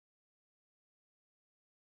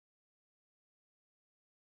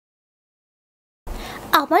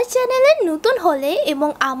আমার চ্যানেলে নতুন হলে এবং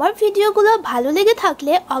আমার ভিডিওগুলো ভালো লেগে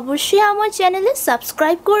থাকলে অবশ্যই আমার চ্যানেলে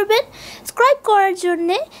সাবস্ক্রাইব করবেন। সাবস্ক্রাইব করার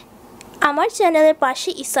জন্যে আমার চ্যানেলের পাশে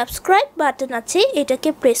সাবস্ক্রাইব বাটন আছে, এটাকে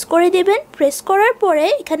প্রেস করে দেবেন। প্রেস করার পরে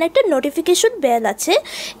এখানে একটা নোটিফিকেশন বেল আছে,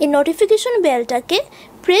 এই নোটিফিকেশন বেলটাকে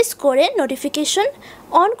প্রেস করে নোটিফিকেশন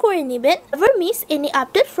অন করে নেবেন। Never miss any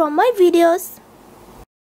update from my videos.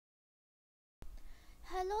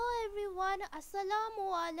 Hello everyone, আসসালামু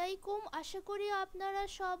আলাইকুম। আশা করি আপনারা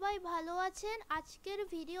সবাই ভালো আছেন। আজকের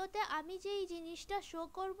ভিডিওতে আমি যেই জিনিসটা শো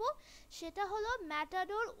করব সেটা হলো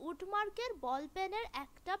ম্যাটাডোর উডমার্কের বল পেনের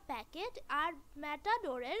একটা প্যাকেট আর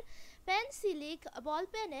ম্যাটাডোরের পেনসিলিক বল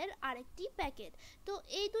পেনের আরেকটি প্যাকেট। তো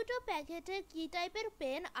এই দুটো প্যাকেটে কী টাইপের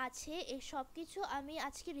পেন আছে এই সব কিছু আমি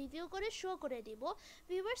আজকে রিভিউ করে শো করে দিব।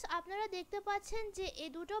 ভিউয়ার্স, আপনারা দেখতে পাচ্ছেন যে এই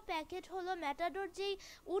দুটো প্যাকেট হলো ম্যাটাডোর যেই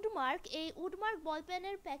উডমার্ক, এই উডমার্ক বল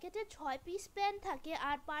পেনের প্যাকেটে 6 পিস পেন থাকে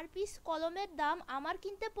আর পার পিস কলমের দাম আমার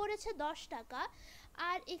কিনতে পড়েছে 10 টাকা।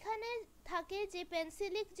 আর এখানে থাকে যে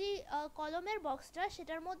পেন্সিলিক যে কলমের বক্সটা,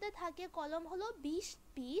 সেটার মধ্যে থাকে কলম হলো 20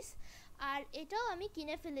 পিস আর এটাও আমি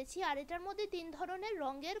কিনে ফেলেছি। আর এটার মধ্যে 3 ধরনের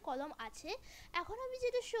রঙের কলম আছে। এখন আমি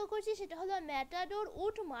যেটা শো করছি সেটা হলো ম্যাটাডোর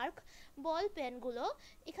উডমার্ক বল পেনগুলো।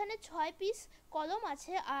 এখানে 6 পিস কলম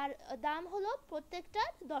আছে আর দাম হলো প্রত্যেকটা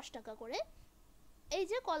 10 টাকা করে। এই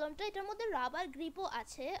যে কলমটা, এটার মধ্যে রাবার গ্রিপও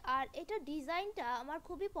আছে আর এটার ডিজাইনটা আমার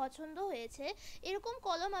খুবই পছন্দ হয়েছে। এরকম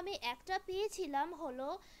কলম আমি একটা পেয়েছিলাম হলো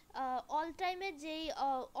অল টাইমের যেই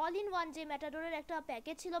অল ইন ওয়ান যে ম্যাটাডোরের একটা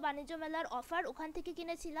প্যাকেট ছিল বাণিজ্য মেলার অফার, ওখান থেকে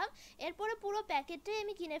কিনেছিলাম। এরপরে পুরো প্যাকেটটাই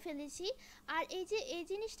আমি কিনে ফেলেছি। আর এই যে এই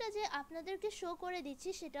জিনিসটা যে আপনাদেরকে শো করে দিচ্ছি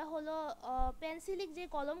সেটা হলো পেন্সিলিক যে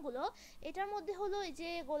কলমগুলো, এটার মধ্যে হলো এই যে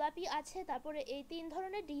গোলাপি আছে, তারপরে এই 3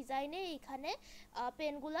 ধরনের ডিজাইনে এইখানে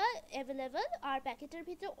পেনগুলো অ্যাভেলেবেল। আর প্যাকেটের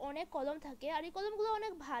ভিতরে অনেক কলম থাকে আর এই কলমগুলো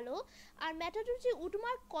অনেক ভালো। আর ম্যাটাডোর যে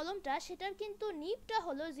উডমার্ক কলমটা সেটার কিন্তু নিবটা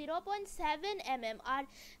হলো 0.7 mm। আর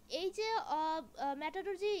এই যে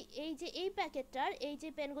ম্যাটাডোর যে এই প্যাকেটটার এই যে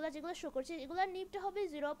পেনগুলো যেগুলো শো করছে এগুলোর নিবটা হবে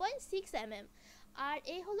 0.6 mm। আর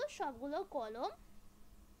এই হলো সবগুলো কলম,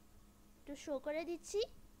 একটু শো করে দিচ্ছি।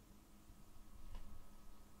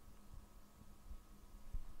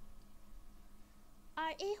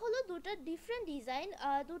 আর এই হলো দুটো ডিফারেন্ট ডিজাইন,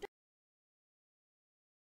 দুটো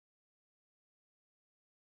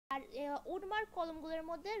আর উডমার্ক কলমগুলোর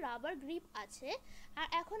মধ্যে রাবার গ্রিপ আছে। আর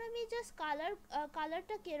এখন আমি জাস্ট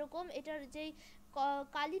কালারটা কীরকম, এটার যেই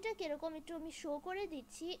কালিটা কীরকম একটু আমি শো করে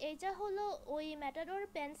দিচ্ছি। এটা হলো ওই ম্যাটাডোর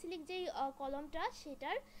পেন্সিলিক যেই কলমটা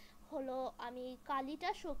সেটার হলো আমি কালিটা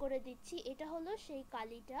শো করে দিচ্ছি। এটা হলো সেই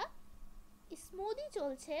কালিটা, স্মুথই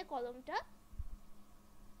চলছে কলমটা।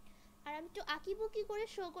 আর আমি একটু আঁকিবুকি করে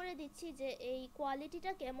শো করে দিচ্ছি যে এই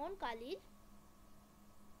কোয়ালিটিটা কেমন কালির।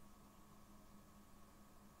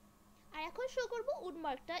 আর এখন শো করব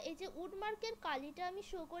উডমার্কটা। এই যে উডমার্কের কালিটা আমি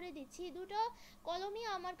শো করে দিচ্ছি। দুটো কলমই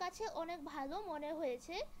আমার কাছে অনেক ভালো মনে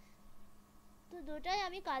হয়েছে, তো দুটাই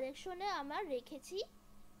আমি কালেকশনে আমার রেখেছি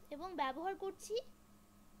এবং ব্যবহার করছি।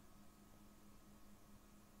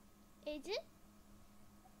 এই যে,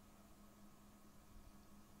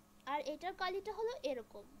 আর এটার কালিটা হলো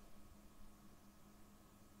এরকম।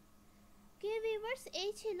 ভিউয়ার্স,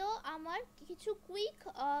 এই ছিল আমার কিছু কুইক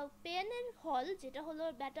পেনের হল, যেটা হলো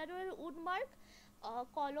ম্যাটাডোরের উডমার্ক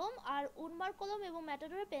কলম আর উডমার্ক কলম এবং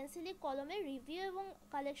ম্যাটাডোরের পেন্সিলিক কলমের রিভিউ এবং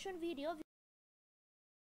কালেকশন ভিডিও।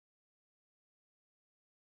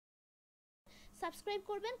 সাবস্ক্রাইব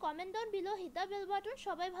করবেন, comment down below, hit the bell button.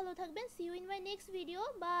 সবাই ভালো থাকবেন। C you in my next video.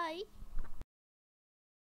 By.